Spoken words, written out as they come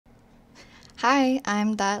Hi,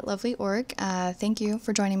 I'm That Lovely Orc. Thank you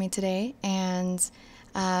for joining me today, and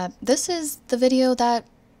this is the video that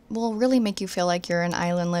will really make you feel like you're an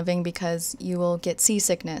island living because you will get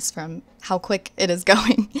seasickness from how quick it is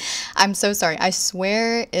going. I'm so sorry. I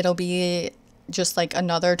swear it'll be just like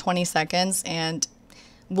another 20 seconds and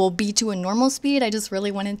we'll be to a normal speed. I just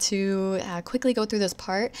really wanted to quickly go through this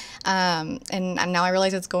part, and now I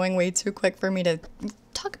realize it's going way too quick for me to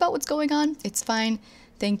talk about what's going on. It's fine.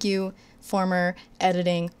 Thank you, former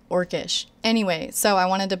editing orcish. Anyway, so I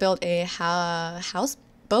wanted to build a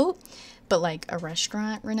houseboat, but like a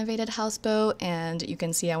restaurant renovated houseboat, and you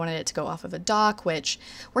can see I wanted it to go off of a dock, which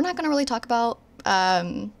we're not going to really talk about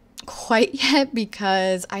quite yet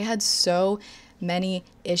because I had so many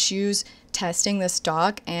issues testing this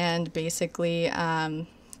dock and basically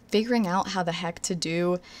figuring out how the heck to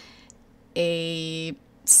do a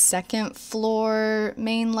second floor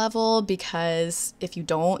main level, because if you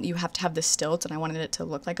don't, you have to have the stilts, and I wanted it to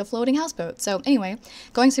look like a floating houseboat. So anyway,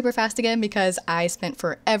 going super fast again because I spent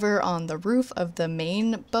forever on the roof of the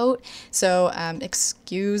main boat, so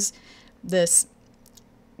excuse this,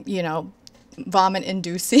 you know,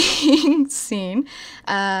 vomit-inducing scene.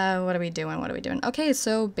 What are we doing? Okay,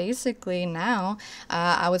 so basically now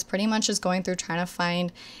I was pretty much just going through trying to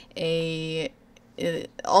find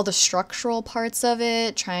all the structural parts of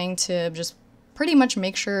it, trying to just pretty much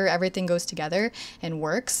make sure everything goes together and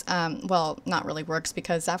works. Well, not really works,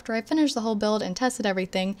 because after I finished the whole build and tested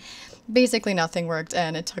everything, basically nothing worked,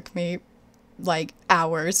 and it took me like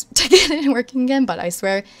hours to get it working again, but I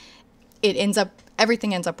swear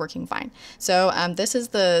everything ends up working fine. So this is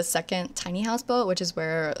the second tiny houseboat, which is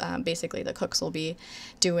where basically the cooks will be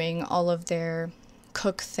doing all of their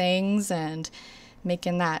cook things and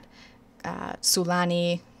making that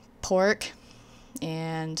Sulani pork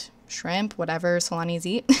and shrimp, whatever Solanis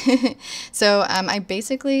eat. So I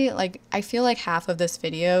basically, I feel like half of this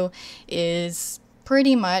video is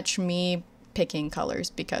pretty much me picking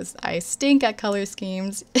colors because I stink at color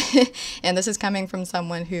schemes. And this is coming from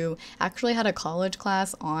someone who actually had a college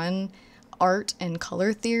class on art and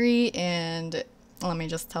color theory, and let me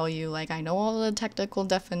just tell you, like, I know all the technical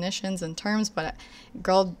definitions and terms, but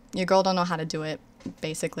your girl don't know how to do it,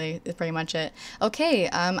 basically. It's pretty much it. Okay,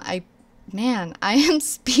 I am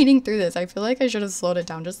speeding through this. I feel like I should have slowed it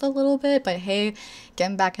down just a little bit, but hey,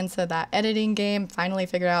 getting back into that editing game, finally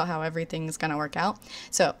figured out how everything's gonna work out.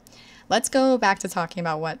 So let's go back to talking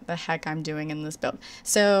about what the heck I'm doing in this build.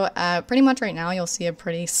 So pretty much right now you'll see a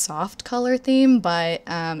pretty soft color theme, but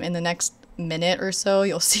in the next minute or so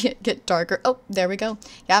you'll see it get darker. Oh, there we go.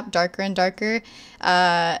 Yep, darker and darker.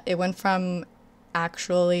 It went from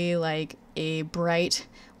actually like a bright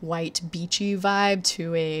white beachy vibe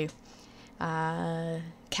to a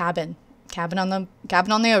cabin on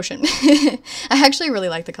the ocean. I actually really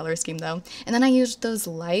like the color scheme though. And then I used those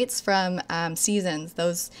lights from Seasons.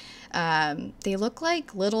 Those they look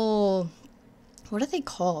like little, what are they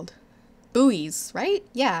called? Buoys, right?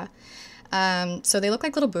 Yeah. So they look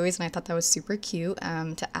like little buoys, and I thought that was super cute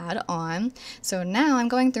to add on. So now I'm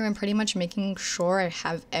going through and pretty much making sure I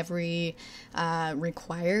have every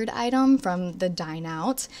required item from the Dine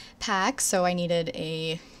Out pack. So I needed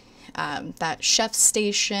that chef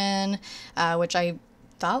station, which I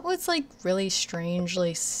thought was like really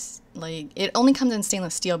strangely, like, it only comes in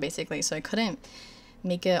stainless steel basically, so I couldn't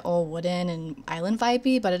make it all wooden and island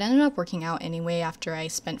vibey, but it ended up working out anyway after I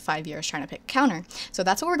spent 5 years trying to pick a counter. So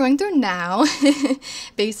that's what we're going through now.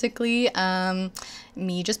 Basically,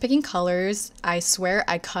 me just picking colors. I swear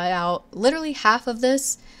I cut out, literally half of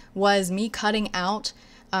this was me cutting out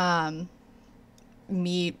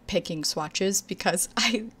me picking swatches because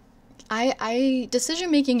I decision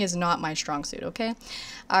making is not my strong suit, okay?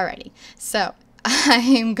 Alrighty, so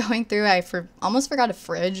I'm going through, almost forgot a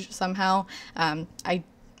fridge somehow. I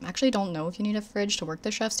actually don't know if you need a fridge to work the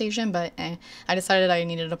chef station, but I decided I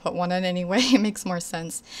needed to put one in anyway. It makes more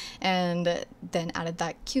sense. And then added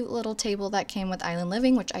that cute little table that came with Island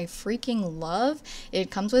Living, which I freaking love. It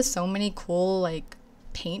comes with so many cool, like,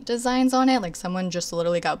 paint designs on it. Like, someone just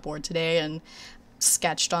literally got bored today and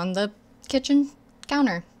sketched on the kitchen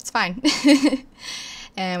counter. It's fine.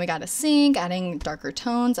 And we got a sink, adding darker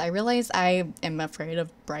tones. I realized I am afraid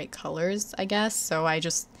of bright colors, I guess. So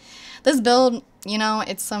this build, you know,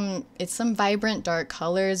 it's some vibrant dark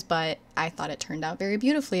colors, but I thought it turned out very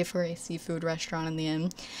beautifully for a seafood restaurant in the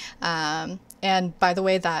end. And by the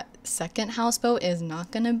way, that second houseboat is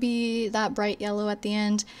not going to be that bright yellow at the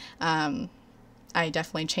end. I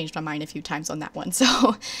definitely changed my mind a few times on that one, so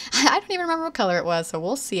I don't even remember what color it was, so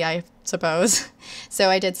we'll see. I suppose. So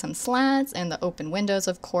I did some slats and the open windows,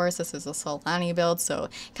 of course. This is a Solani build, so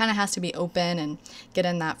it kind of has to be open and get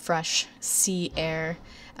in that fresh sea air.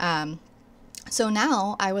 So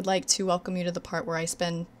now I would like to welcome you to the part where I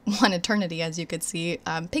spend one eternity, as you could see,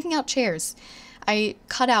 picking out chairs. I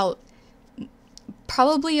cut out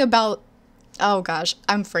probably about, oh gosh,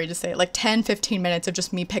 I'm afraid to say it, like 10-15 minutes of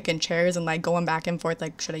just me picking chairs and like going back and forth,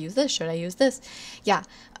 like, should I use this? Should I use this? Yeah.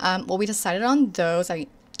 Well, we decided on those. I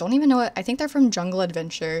don't even know what, I think they're from Jungle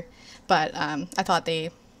Adventure, but I thought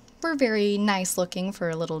they were very nice looking for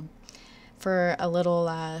a little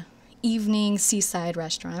evening seaside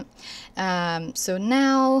restaurant. So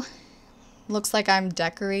now looks like I'm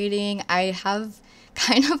decorating. I have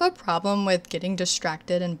kind of a problem with getting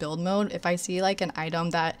distracted in build mode. If I see like an item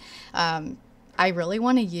that I really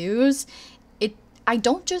want to use, I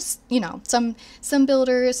don't just, you know, some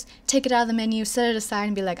builders take it out of the menu, set it aside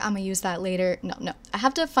and be like, I'm gonna use that later. No, I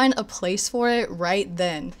have to find a place for it right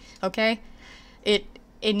then, okay? It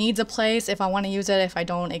needs a place. If I want to use it, if I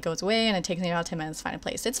don't, it goes away and it takes me about 10 minutes to find a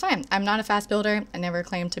place. It's fine. I'm not a fast builder. I never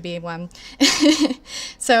claimed to be one.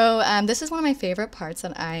 So this is one of my favorite parts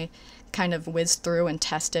that I kind of whizzed through and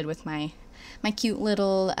tested with my cute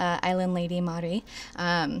little island lady Mari.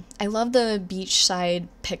 I love the beachside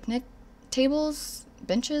picnic tables,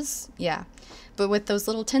 benches, yeah. But with those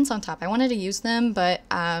little tents on top, I wanted to use them, but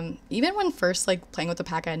even when first like playing with the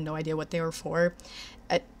pack, I had no idea what they were for.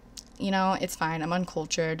 You know, it's fine. I'm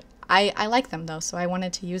uncultured. I like them though, so I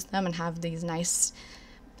wanted to use them and have these nice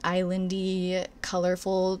islandy,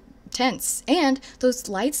 colorful tents. And those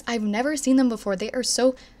lights, I've never seen them before. They are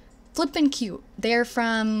so flippin' cute. They're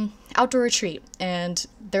from Outdoor Retreat, and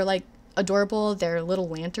they're like adorable. They're little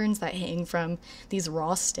lanterns that hang from these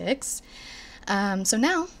raw sticks. So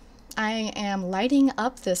now I am lighting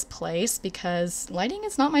up this place because lighting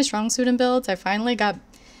is not my strong suit in builds. I finally got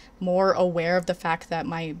more aware of the fact that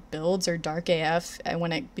my builds are dark AF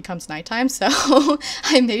when it becomes nighttime, so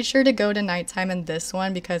I made sure to go to nighttime in this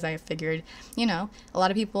one because I figured, you know, a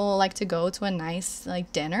lot of people like to go to a nice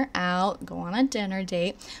like dinner out, go on a dinner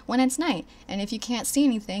date when it's night, and if you can't see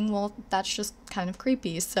anything, well, that's just kind of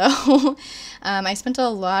creepy. So I spent a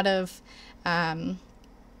lot of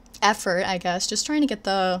effort, I guess, just trying to get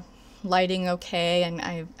the lighting okay, and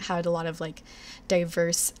I had a lot of like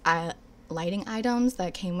diverse lighting items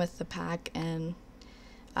that came with the pack, and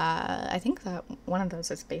I think that one of those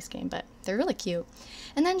is base game, but they're really cute.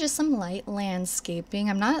 And then just some light landscaping.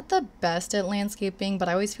 I'm not the best at landscaping, but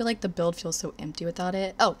I always feel like the build feels so empty without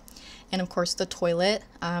it. Oh, and of course the toilet.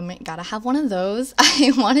 Gotta have one of those.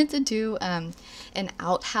 I wanted to do an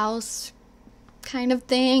outhouse kind of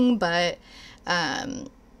thing, but I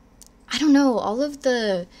don't know, all of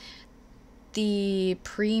the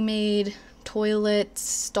pre-made toilet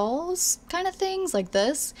stalls kind of things like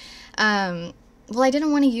this, well, I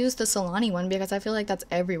didn't want to use the Solani one because I feel like that's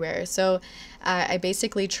everywhere, so I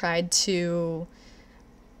basically tried to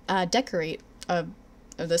decorate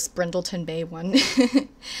this Brindleton Bay one.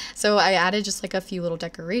 So I added just like a few little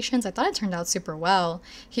decorations. I thought it turned out super well.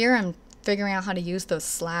 Here I'm figuring out how to use those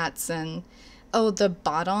slats, and oh, the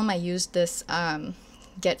bottom I used this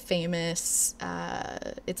Get Famous,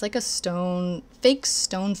 it's like a fake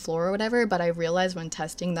stone floor or whatever, but I realized when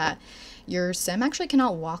testing that your sim actually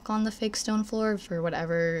cannot walk on the fake stone floor for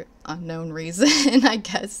whatever unknown reason. I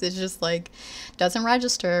guess it just like doesn't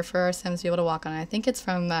register for our sims to be able to walk on it. I think it's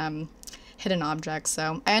from hidden objects,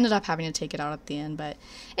 so I ended up having to take it out at the end, but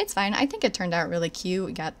it's fine. I think it turned out really cute.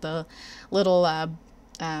 We got the little I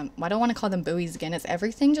don't want to call them buoys again. Is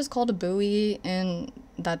everything just called a buoy and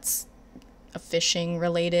that's a fishing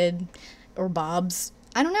related, or bobs?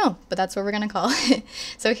 I don't know, but that's what we're gonna call it.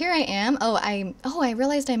 So here I am. I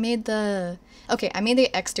realized I made the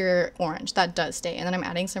exterior orange. That does stay, and then I'm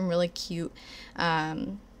adding some really cute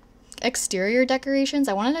exterior decorations.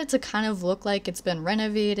 I wanted it to kind of look like it's been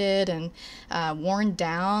renovated and worn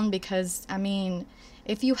down, because I mean,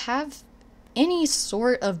 if you have any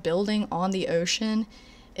sort of building on the ocean,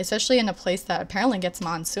 especially in a place that apparently gets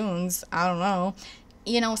monsoons, I don't know,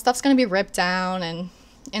 you know, stuff's gonna be ripped down, and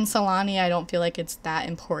in Solani I don't feel like it's that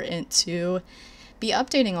important to be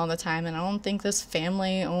updating all the time, and I don't think this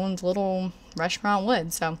family owned little restaurant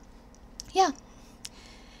would, so yeah.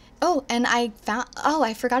 Oh, and I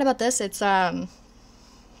forgot about this. It's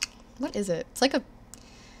what is it? It's like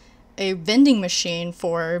a vending machine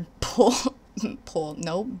for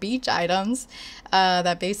beach items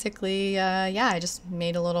that basically I just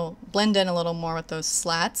made blend in a little more with those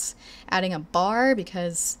slats, adding a bar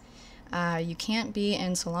because you can't be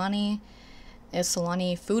in Solani, a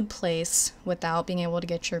Solani food place, without being able to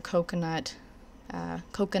get your coconut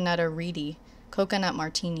or reedy Coconut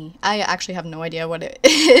martini. I actually have no idea what it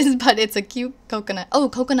is, but it's a cute coconut. Oh,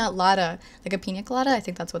 coconut latte, like a pina colada. I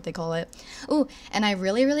think that's what they call it. Oh, and I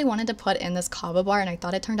really, really wanted to put in this kava bar, and I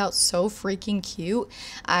thought it turned out so freaking cute.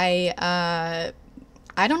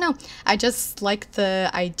 I don't know. I just like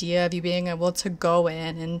the idea of you being able to go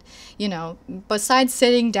in and, you know, besides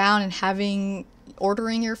sitting down and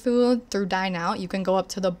ordering your food through Dine Out, you can go up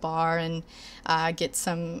to the bar and get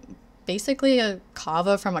basically a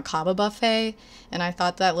kava from a kava buffet. And I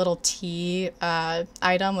thought that little tea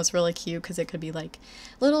item was really cute because it could be like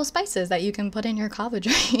little spices that you can put in your kava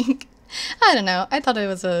drink. I don't know. I thought it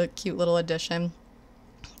was a cute little addition.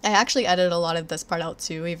 I actually edited a lot of this part out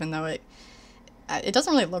too, even though it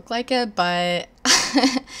doesn't really look like it, but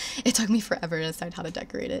it took me forever to decide how to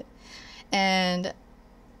decorate it. And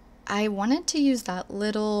I wanted to use that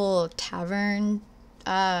little tavern,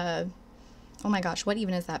 oh my gosh, what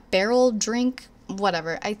even is that? Barrel drink?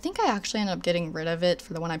 Whatever. I think I actually ended up getting rid of it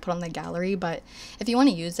for the one I put on the gallery, but if you want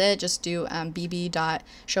to use it, just do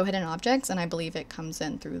bb.showhiddenobjects, and I believe it comes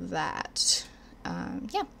in through that.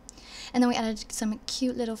 Yeah. And then we added some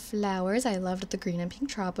cute little flowers. I loved the green and pink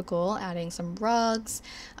tropical, adding some rugs.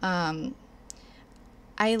 I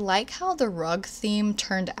like how the rug theme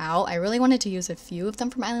turned out. I really wanted to use a few of them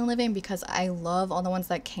from Island Living because I love all the ones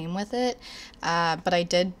that came with it. But I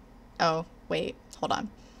did, oh, wait, hold on.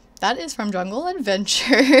 That is from Jungle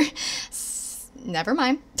Adventure. Never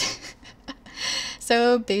mind.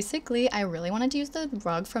 So basically, I really wanted to use the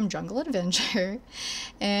rug from Jungle Adventure.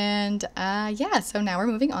 And yeah, so now we're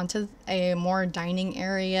moving on to a more dining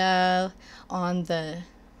area on the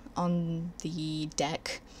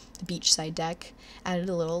deck, the beachside deck. Added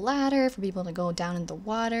a little ladder for people to go down in the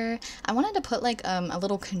water. I wanted to put like a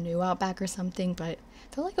little canoe out back or something, but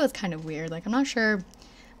I felt like it was kind of weird. Like, I'm not sure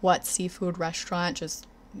what seafood restaurant just,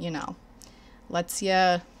 you know, lets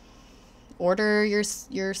you order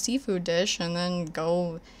your seafood dish and then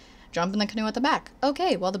go jump in the canoe at the back.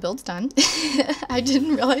 Okay, well, the build's done. I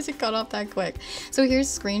didn't realize it got off that quick. So here's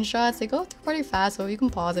screenshots. They go through pretty fast, so you can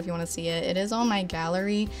pause if you want to see it. It is on my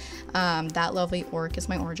gallery. thatlovelyorc is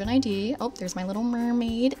my origin ID. Oh, there's my little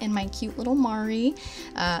mermaid and my cute little Mari.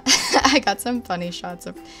 I got some funny shots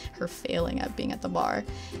of her failing at being at the bar.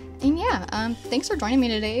 And yeah, thanks for joining me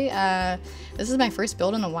today. This is my first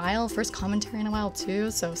build in a while, first commentary in a while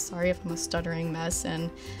too, so sorry if I'm a stuttering mess, and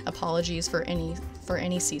apologies for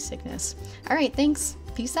any seasickness. All right, thanks.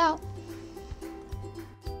 Peace out.